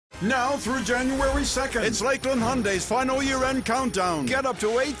Now through January 2nd, it's Lakeland Hyundai's final year-end countdown. Get up to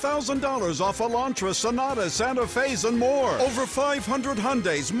 $8,000 off Elantra, Sonata, Santa Fe's, and more. Over 500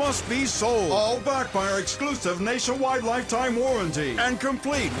 Hyundais must be sold. All backed by our exclusive nationwide lifetime warranty and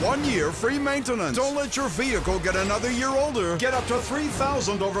complete 1 year free maintenance. Don't let your vehicle get another year older. Get up to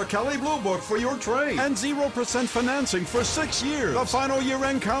 $3,000 over Kelley Blue Book for your trade and 0% financing for 6 years. The final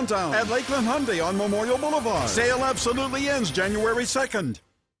year-end countdown at Lakeland Hyundai on Memorial Boulevard. Sale absolutely ends January 2nd.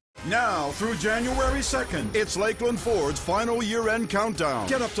 Now through January 2nd, it's Lakeland Ford's final year-end countdown.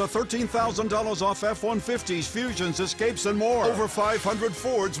 Get up to $13,000 off F-150s, Fusions, Escapes, and more. Over 500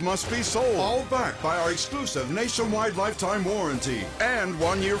 Fords must be sold. All backed by our exclusive nationwide lifetime warranty and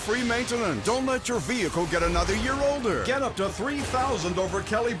 1 year free maintenance. Don't let your vehicle get another year older. Get up to $3,000 over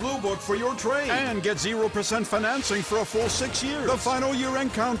Kelley Blue Book for your trade and get 0% financing for a full 6 years. The final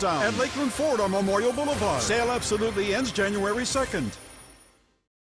year-end countdown at Lakeland Ford on Memorial Boulevard. Sale absolutely ends January 2nd.